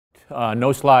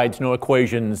No slides, no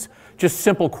equations, just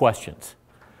simple questions.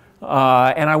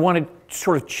 And I want to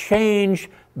sort of change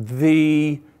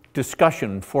the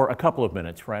discussion for a couple of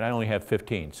minutes, right? I only have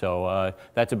 15, so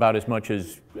that's about as much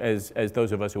as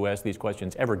those of us who ask these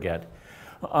questions ever get.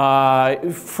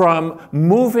 From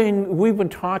moving, we've been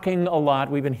talking a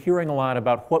lot, we've been hearing a lot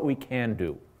about what we can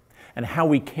do and how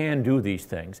we can do these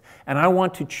things. And I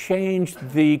want to change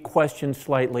the question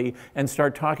slightly and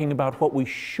start talking about what we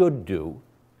should do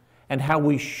and how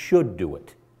we should do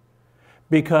it.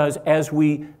 Because as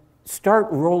we start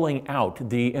rolling out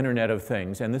the Internet of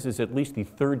Things, and this is at least the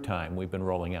third time we've been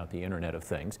rolling out the Internet of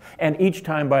Things, and each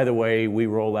time, by the way, we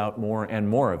roll out more and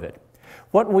more of it,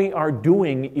 what we are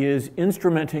doing is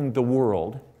instrumenting the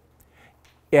world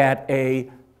at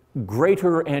a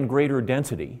greater and greater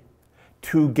density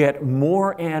to get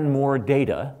more and more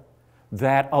data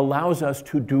that allows us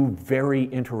to do very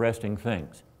interesting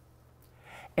things.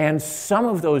 And some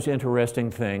of those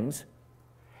interesting things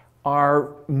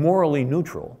are morally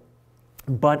neutral,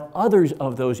 but others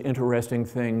of those interesting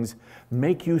things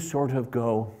make you sort of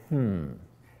go,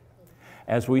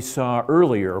 As we saw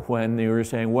earlier when they were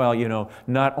saying, well, you know,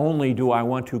 not only do I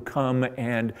want to come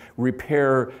and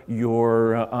repair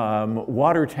your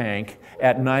water tank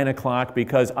at 9 o'clock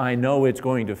because I know it's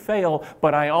going to fail,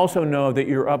 but I also know that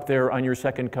you're up there on your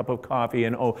second cup of coffee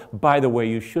and, oh, by the way,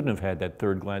 you shouldn't have had that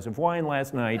third glass of wine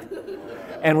last night.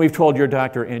 And we've told your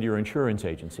doctor and your insurance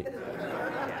agency.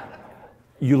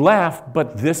 You laugh,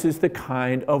 but this is the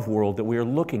kind of world that we are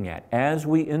looking at. As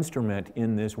we instrument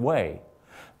in this way,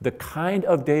 the kind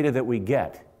of data that we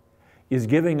get is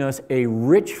giving us a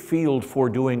rich field for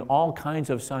doing all kinds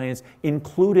of science,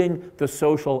 including the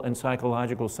social and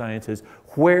psychological sciences,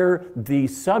 where the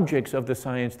subjects of the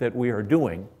science that we are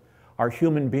doing are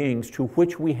human beings to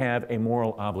which we have a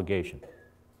moral obligation.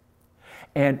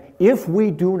 And if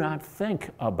we do not think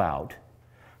about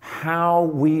how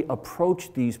we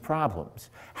approach these problems,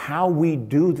 how we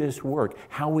do this work,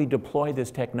 how we deploy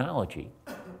this technology,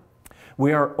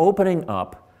 we are opening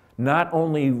up not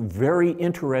only very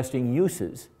interesting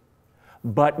uses,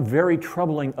 but very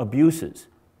troubling abuses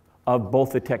of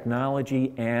both the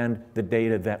technology and the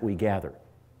data that we gather.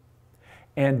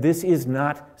 And this is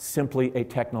not simply a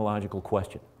technological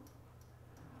question.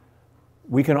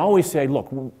 We can always say, look,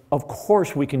 of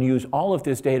course we can use all of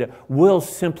this data, we'll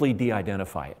simply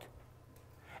de-identify it.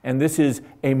 And this is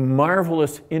a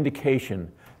marvelous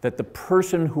indication that the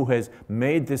person who has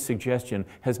made this suggestion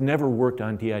has never worked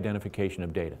on de-identification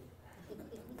of data.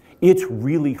 It's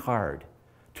really hard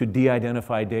to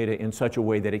de-identify data in such a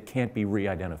way that it can't be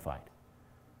re-identified.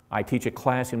 I teach a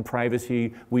class in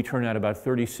privacy. We turn out about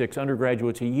 36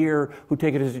 undergraduates a year who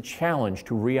take it as a challenge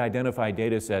to re-identify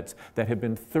data sets that have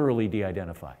been thoroughly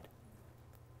de-identified.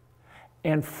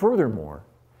 And furthermore,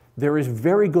 there is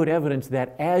very good evidence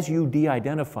that as you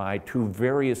de-identify to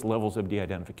various levels of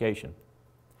de-identification,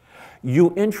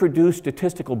 you introduce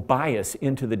statistical bias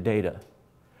into the data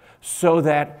so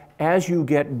that as you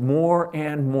get more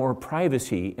and more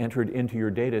privacy entered into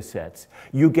your data sets,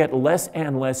 you get less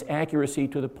and less accuracy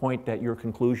to the point that your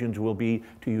conclusions will be,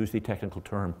 to use the technical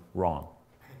term, wrong.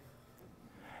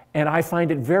 And I find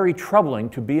it very troubling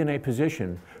to be in a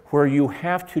position where you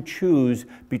have to choose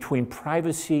between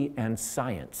privacy and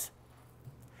science.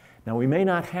 Now, we may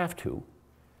not have to.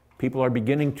 People are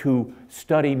beginning to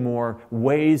study more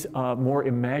ways, more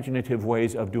imaginative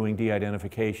ways of doing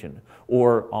de-identification,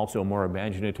 or also more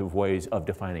imaginative ways of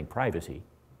defining privacy,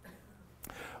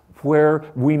 where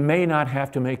we may not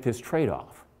have to make this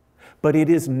trade-off. But it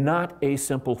is not a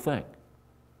simple thing.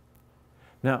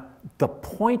 Now, the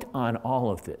point on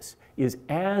all of this is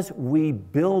as we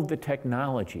build the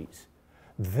technologies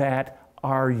that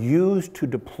are used to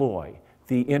deploy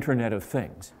the Internet of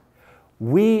Things,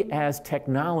 we as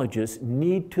technologists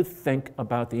need to think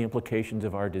about the implications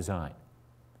of our design.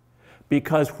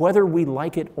 Because whether we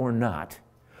like it or not,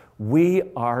 we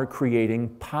are creating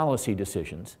policy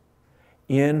decisions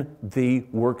in the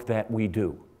work that we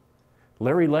do.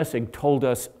 Larry Lessig told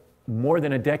us more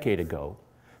than a decade ago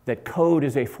that code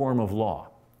is a form of law,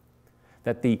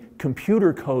 that the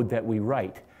computer code that we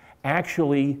write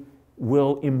actually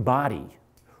will embody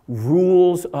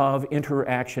rules of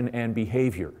interaction and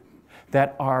behavior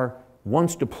that are,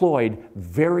 once deployed,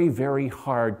 very, very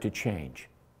hard to change.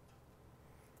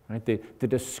 Right? The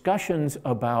discussions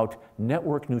about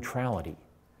network neutrality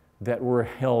that were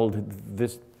held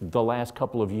the last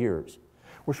couple of years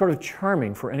were sort of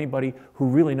charming for anybody who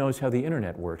really knows how the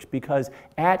Internet works, because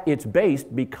at its base,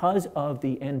 because of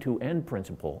the end-to-end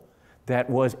principle that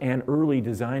was an early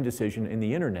design decision in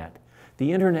the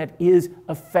Internet is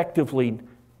effectively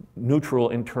neutral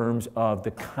in terms of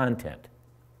the content.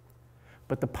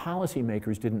 But the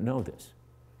policymakers didn't know this.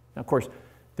 Now, of course,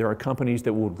 there are companies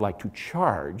that would like to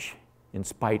charge in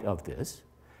spite of this,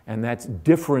 and that's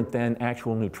different than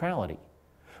actual neutrality.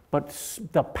 But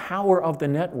the power of the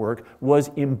network was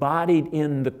embodied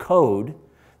in the code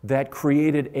that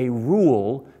created a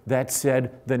rule that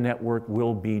said the network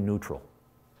will be neutral.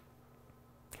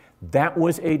 That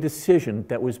was a decision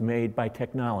that was made by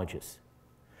technologists.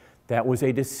 That was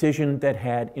a decision that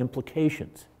had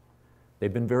implications.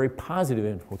 They've been very positive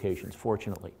implications,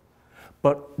 fortunately.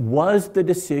 But was the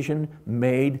decision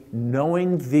made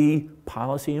knowing the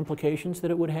policy implications that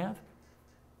it would have?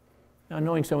 Now,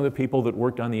 knowing some of the people that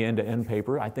worked on the end-to-end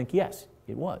paper, I think yes,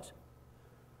 it was.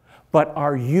 But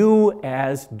are you,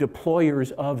 as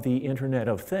deployers of the Internet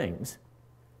of Things,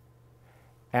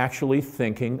 actually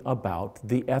thinking about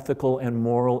the ethical and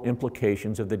moral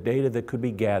implications of the data that could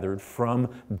be gathered from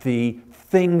the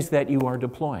things that you are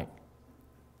deploying?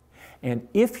 And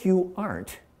if you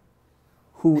aren't,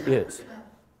 who is?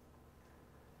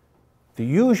 The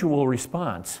usual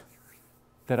response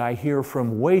that I hear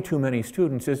from way too many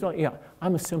students is, oh yeah,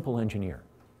 I'm a simple engineer.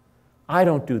 I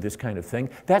don't do this kind of thing.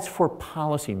 That's for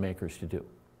policymakers to do.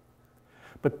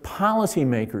 But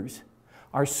policymakers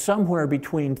are somewhere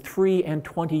between 3 and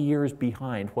 20 years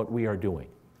behind what we are doing.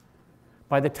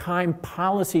 By the time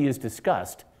policy is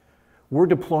discussed, we're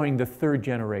deploying the third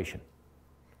generation.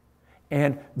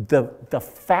 And the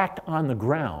fact on the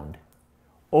ground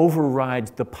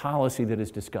overrides the policy that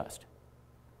is discussed.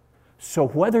 So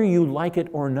whether you like it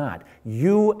or not,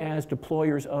 you as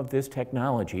deployers of this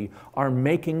technology are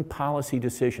making policy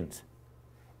decisions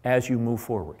as you move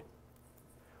forward.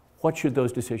 What should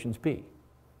those decisions be?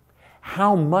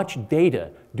 How much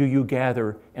data do you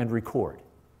gather and record?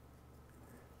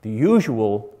 The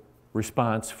usual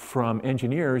response from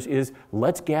engineers is,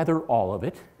 let's gather all of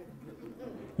it.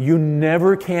 You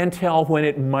never can tell when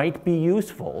it might be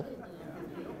useful,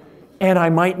 and I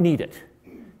might need it.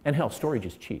 And hell, storage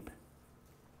is cheap.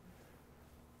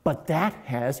 But that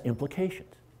has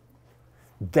implications.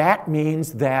 That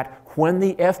means that when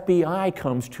the FBI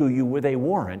comes to you with a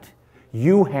warrant,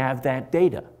 you have that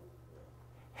data.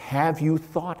 Have you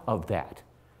thought of that?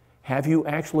 Have you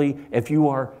actually, if you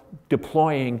are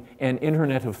deploying an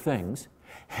Internet of Things,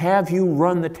 have you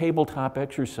run the tabletop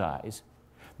exercise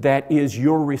that is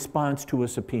your response to a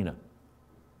subpoena?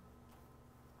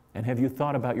 And have you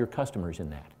thought about your customers in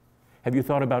that? Have you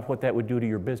thought about what that would do to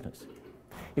your business?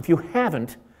 If you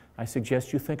haven't, I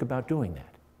suggest you think about doing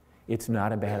that. It's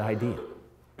not a bad idea.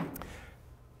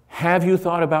 Have you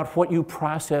thought about what you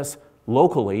process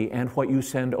locally and what you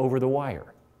send over the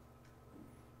wire?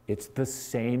 It's the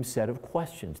same set of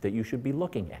questions that you should be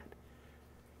looking at.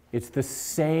 It's the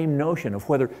same notion of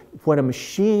whether when a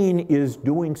machine is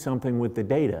doing something with the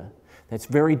data, that's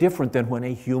very different than when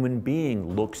a human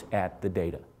being looks at the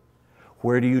data.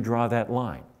 Where do you draw that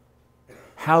line?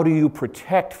 How do you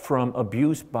protect from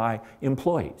abuse by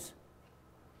employees,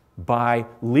 by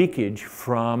leakage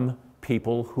from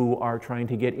people who are trying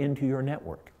to get into your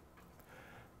network?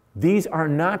 These are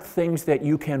not things that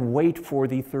you can wait for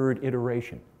the third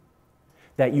iteration,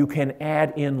 that you can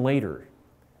add in later,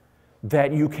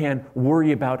 that you can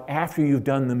worry about after you've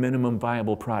done the minimum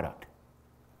viable product.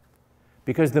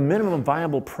 Because the minimum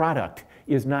viable product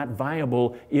is not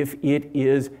viable if it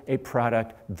is a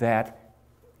product that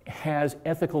has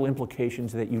ethical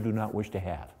implications that you do not wish to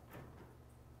have.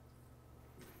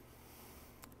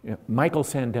 Michael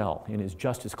Sandel, in his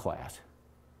justice class,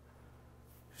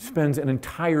 spends an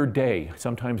entire day,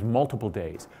 sometimes multiple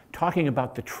days, talking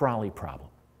about the trolley problem.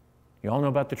 You all know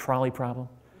about the trolley problem?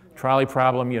 Trolley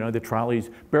problem, you know, the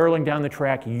trolley's barreling down the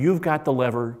track, you've got the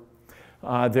lever,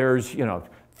 there's, you know,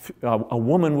 a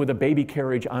woman with a baby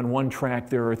carriage on one track,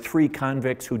 there are 3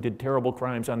 convicts who did terrible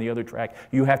crimes on the other track,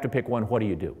 you have to pick one, what do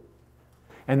you do?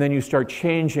 And then you start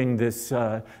changing this,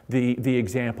 the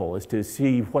example as to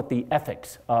see what the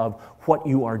ethics of what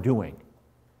you are doing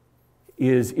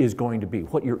is going to be,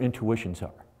 what your intuitions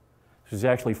are. This was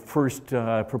actually first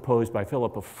proposed by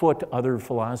Philip Foot. Other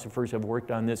philosophers have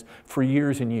worked on this for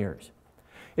years and years.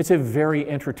 It's a very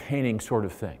entertaining sort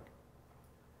of thing.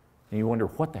 And you wonder,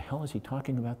 what the hell is he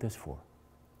talking about this for?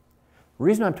 The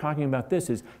reason I'm talking about this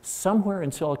is somewhere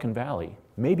in Silicon Valley,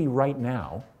 maybe right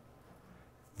now,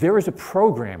 there is a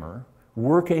programmer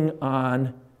working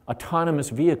on autonomous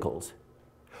vehicles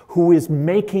who is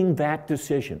making that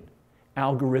decision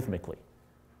algorithmically,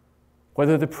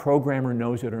 whether the programmer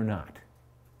knows it or not.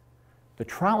 The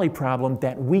trolley problem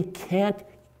that we can't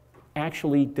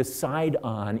actually decide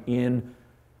on in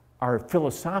our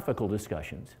philosophical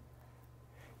discussions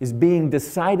is being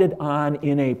decided on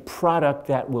in a product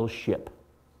that will ship.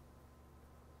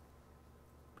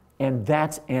 And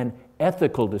that's an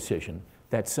ethical decision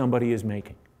that somebody is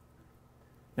making.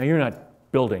 Now, you're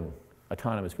not building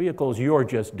autonomous vehicles, you're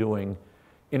just doing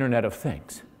Internet of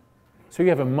Things. So you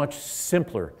have a much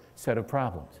simpler set of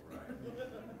problems.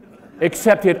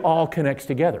 Except it all connects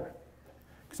together.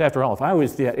 Because after all, if I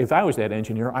was that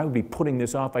engineer, I would be putting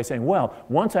this off by saying, well,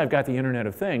 once I've got the Internet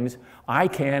of Things, I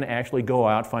can actually go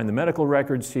out, find the medical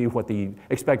records, see what the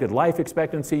expected life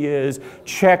expectancy is,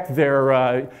 check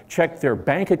their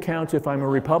bank accounts if I'm a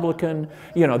Republican,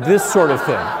 you know, this sort of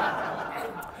thing.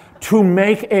 To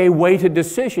make a weighted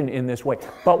decision in this way.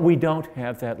 But we don't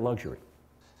have that luxury.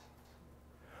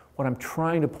 What I'm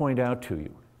trying to point out to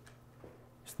you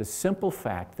is the simple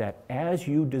fact that as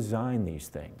you design these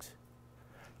things,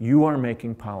 you are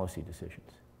making policy decisions.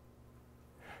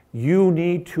 You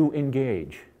need to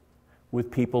engage with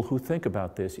people who think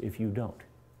about this if you don't.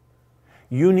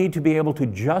 You need to be able to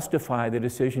justify the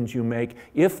decisions you make,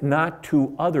 if not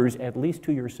to others, at least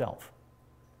to yourself.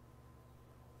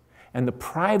 And the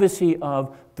privacy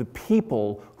of the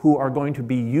people who are going to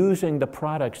be using the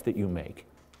products that you make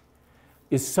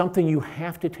is something you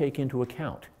have to take into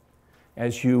account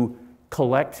as you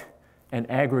collect and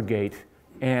aggregate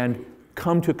and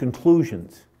come to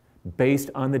conclusions based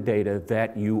on the data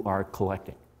that you are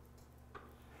collecting.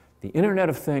 The Internet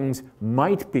of Things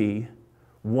might be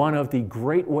one of the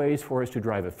great ways for us to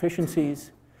drive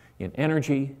efficiencies in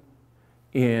energy,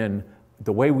 in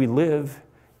the way we live,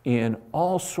 in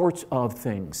all sorts of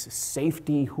things,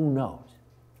 safety, who knows.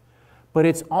 But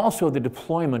it's also the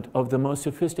deployment of the most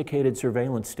sophisticated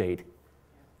surveillance state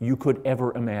you could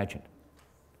ever imagine.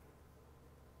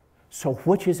 So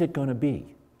which is it going to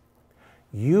be?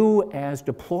 You as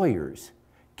deployers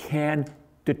can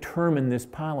determine this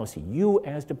policy. You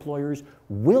as deployers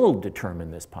will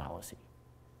determine this policy.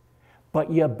 But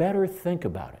you better think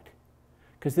about it,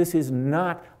 because this is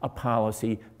not a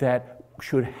policy that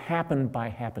should happen by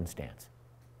happenstance.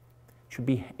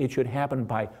 It should happen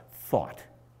by thought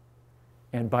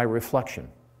and by reflection.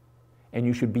 And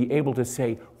you should be able to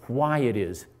say why it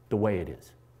is the way it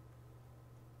is.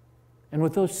 And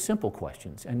with those simple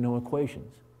questions and no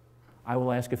equations, I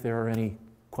will ask if there are any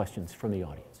questions from the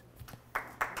audience.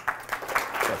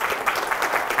 You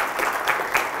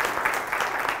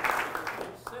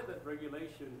said that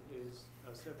regulation is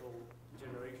several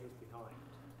generations behind.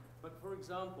 But for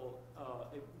example,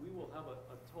 if we will have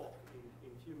a talk in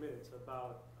a few minutes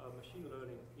about machine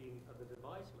learning at the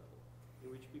device level,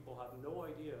 in which people have no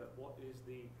idea what is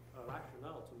the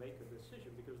rationale to make a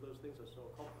decision because those things are so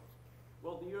complex.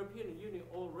 Well, the European Union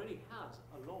already has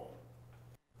a law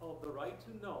of the right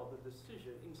to know the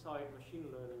decision inside machine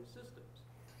learning systems.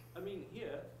 I mean,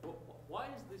 here, why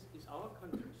is our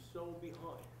country so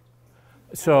behind?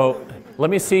 So let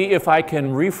me see if I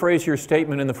can rephrase your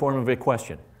statement in the form of a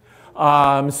question.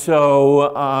 I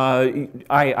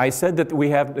said that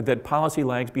that policy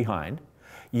lags behind.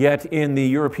 Yet in the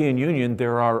European Union,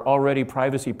 there are already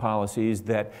privacy policies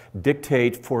that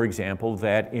dictate, for example,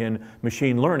 that in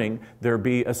machine learning, there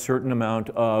be a certain amount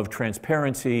of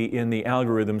transparency in the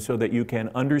algorithm so that you can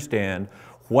understand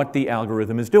what the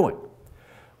algorithm is doing.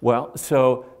 Well,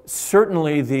 so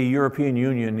certainly the European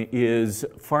Union is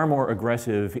far more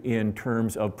aggressive in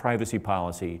terms of privacy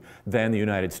policy than the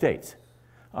United States.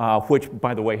 Which,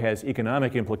 by the way, has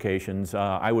economic implications.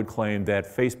 I would claim that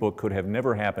Facebook could have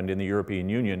never happened in the European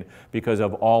Union because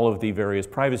of all of the various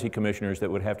privacy commissioners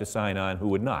that would have to sign on who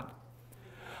would not.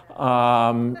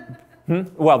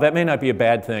 Well, that may not be a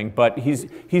bad thing, but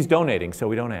he's donating, so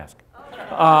we don't ask.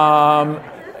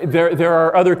 There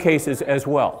are other cases as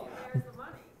well.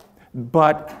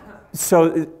 But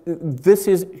so this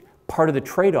is part of the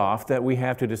trade-off that we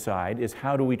have to decide is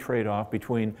how do we trade off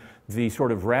between the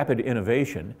sort of rapid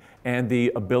innovation and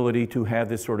the ability to have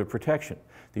this sort of protection.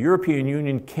 The European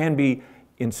Union can be,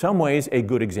 in some ways, a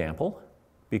good example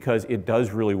because it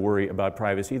does really worry about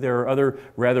privacy. There are other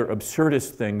rather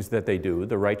absurdist things that they do.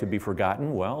 The right to be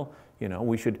forgotten, well, you know,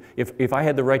 we should, if I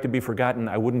had the right to be forgotten,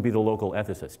 I wouldn't be the local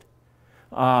ethicist.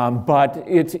 But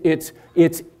it's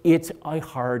a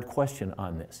hard question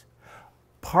on this.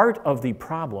 Part of the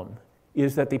problem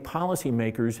is that the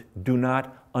policymakers do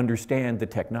not understand the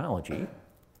technology.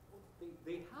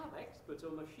 They have experts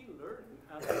on machine learning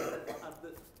at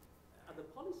the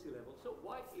policy level. So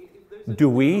why, if there's do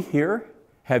we here?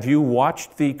 Have you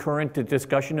watched the current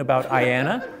discussion about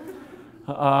IANA?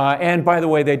 And by the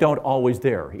way, they don't always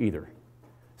there either.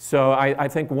 So I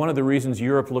think one of the reasons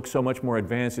Europe looks so much more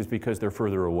advanced is because they're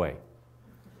further away.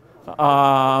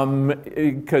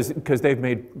 Because they've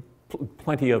made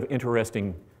plenty of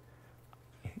interesting,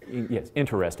 yes,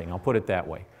 interesting, I'll put it that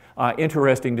way.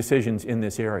 interesting decisions in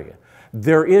this area.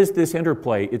 There is this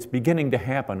interplay. It's beginning to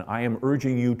happen. I am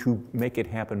urging you to make it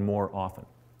happen more often.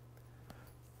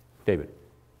 David.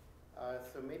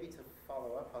 So maybe to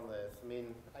follow up on this, I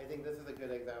mean, I think this is a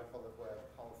good example of where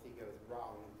policy goes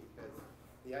wrong, because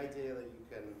the idea that you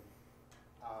can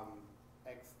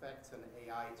expect an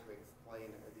AI to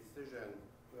explain a decision,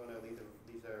 we all know these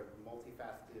are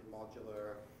multifaceted,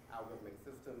 modular, algorithmic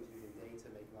systems using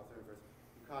data, making lots of inference.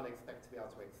 You can't expect to be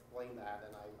able to explain that,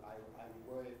 and I'm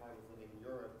worried if I was living in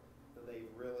Europe that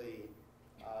they've really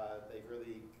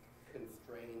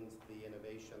constrained the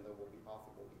innovation that will be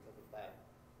possible because of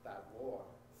that law.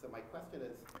 So my question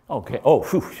is... Okay, oh,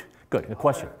 whew. Good, the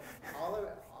question. Are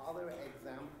there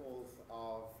examples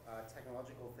of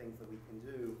technological things that we can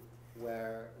do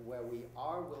where we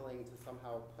are willing to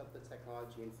somehow put the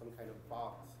technology in some kind of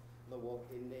box that will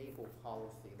enable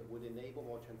policy, that would enable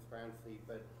more transparency,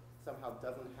 but somehow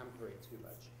doesn't hamper it too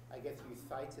much? I guess you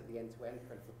cited the end-to-end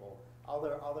principle. Are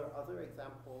there other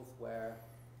examples where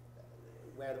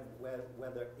there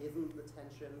isn't the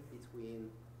tension between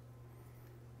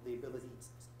the ability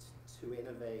to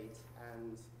innovate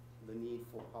and the need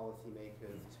for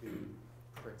policymakers to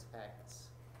protect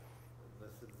the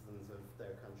citizens of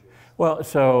their countries? Well,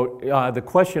 so the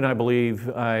question, I believe,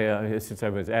 since I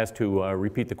was asked to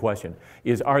repeat the question,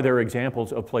 is are there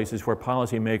examples of places where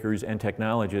policymakers and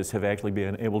technologists have actually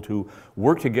been able to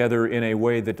work together in a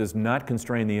way that does not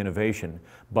constrain the innovation,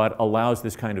 but allows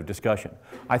this kind of discussion?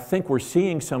 I think we're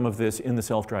seeing some of this in the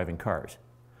self-driving cars,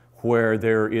 where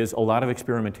there is a lot of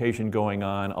experimentation going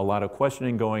on, a lot of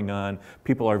questioning going on.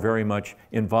 People are very much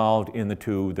involved in the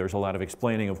two. There's a lot of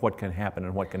explaining of what can happen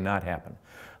and what cannot happen.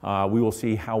 We will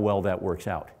see how well that works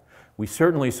out. We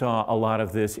certainly saw a lot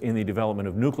of this in the development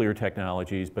of nuclear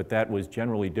technologies, but that was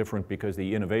generally different because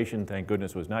the innovation, thank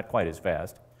goodness, was not quite as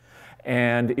fast.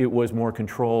 And it was more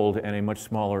controlled and a much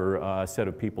smaller set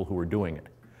of people who were doing it.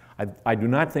 I do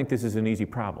not think this is an easy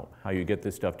problem, how you get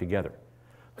this stuff together.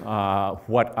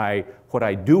 What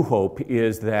I do hope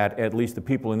is that at least the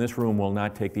people in this room will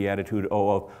not take the attitude,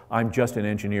 oh, I'm just an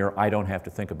engineer, I don't have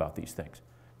to think about these things.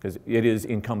 Because it is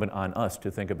incumbent on us to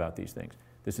think about these things.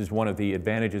 This is one of the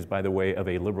advantages, by the way, of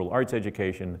a liberal arts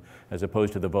education as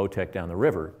opposed to the VOTEC down the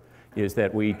river, is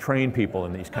that we train people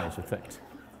in these kinds of things.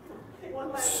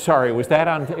 Sorry, was that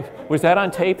on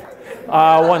tape?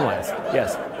 One last,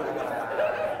 yes.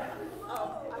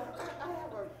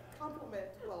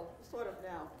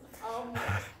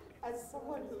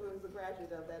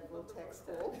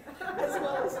 As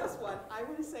well as this one, I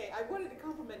wanted to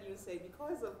compliment you and say,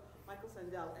 because of Michael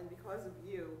Sandel and because of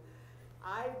you,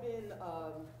 I'm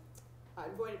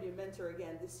going to be a mentor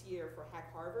again this year for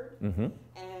Hack Harvard,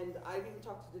 and I've even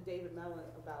talked to David Mellon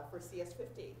for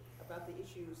CS50 about the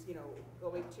issues,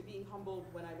 going to being humbled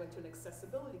when I went to an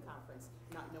accessibility conference,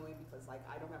 not knowing because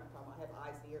I don't have a problem, I have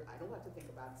eyes and ears, I don't have to think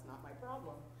about it, it's not my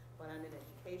problem, but I'm in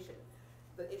education.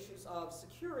 The issues of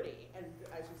security, and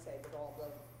as you say, with all the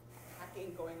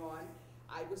hacking going on,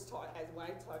 I was taught, when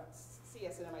I taught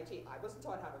CS at MIT, I wasn't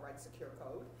taught how to write secure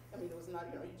code. I mean, it was not,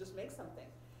 you just make something.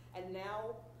 And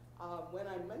now, when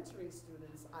I'm mentoring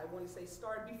students, I want to say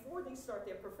start before they start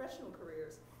their professional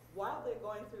careers, while they're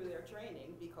going through their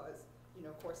training, because,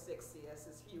 course 6 CS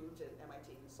is huge at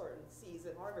MIT, and certain Cs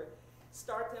at Harvard,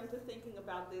 start them to thinking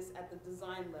about this at the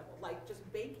design level, just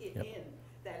bake it in.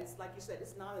 That it's, like you said,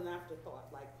 it's not an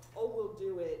afterthought, oh, we'll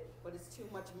do it, but it's too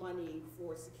much money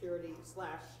for security /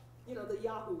 the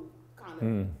Yahoo kind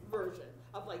of version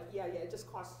of yeah, it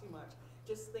just costs too much.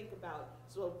 Just think about,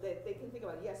 so that they can think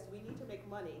about, yes, we need to make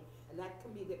money, and that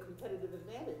can be the competitive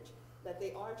advantage, that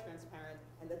they are transparent,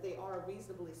 and that they are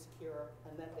reasonably secure,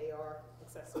 and that they are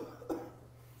accessible.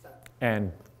 So.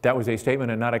 And that was a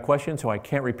statement and not a question, so I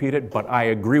can't repeat it, but I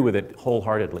agree with it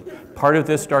wholeheartedly. Part of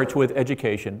this starts with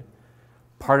education.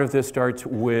 Part of this starts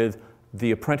with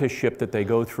the apprenticeship that they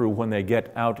go through when they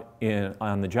get out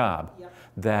on the job. Yep.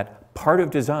 That part of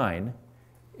design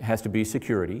has to be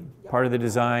security, part of the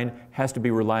design has to be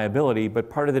reliability, but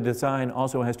part of the design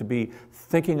also has to be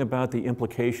thinking about the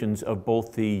implications of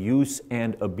both the use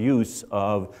and abuse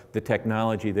of the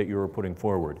technology that you're putting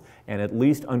forward, and at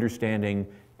least understanding,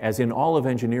 as in all of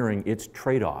engineering, its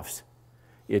trade-offs.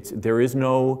 There is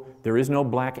no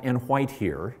black and white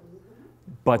here.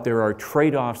 But there are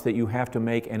trade-offs that you have to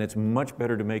make, and it's much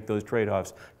better to make those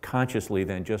trade-offs consciously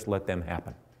than just let them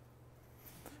happen.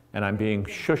 And I'm being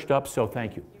shushed up, so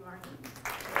thank you.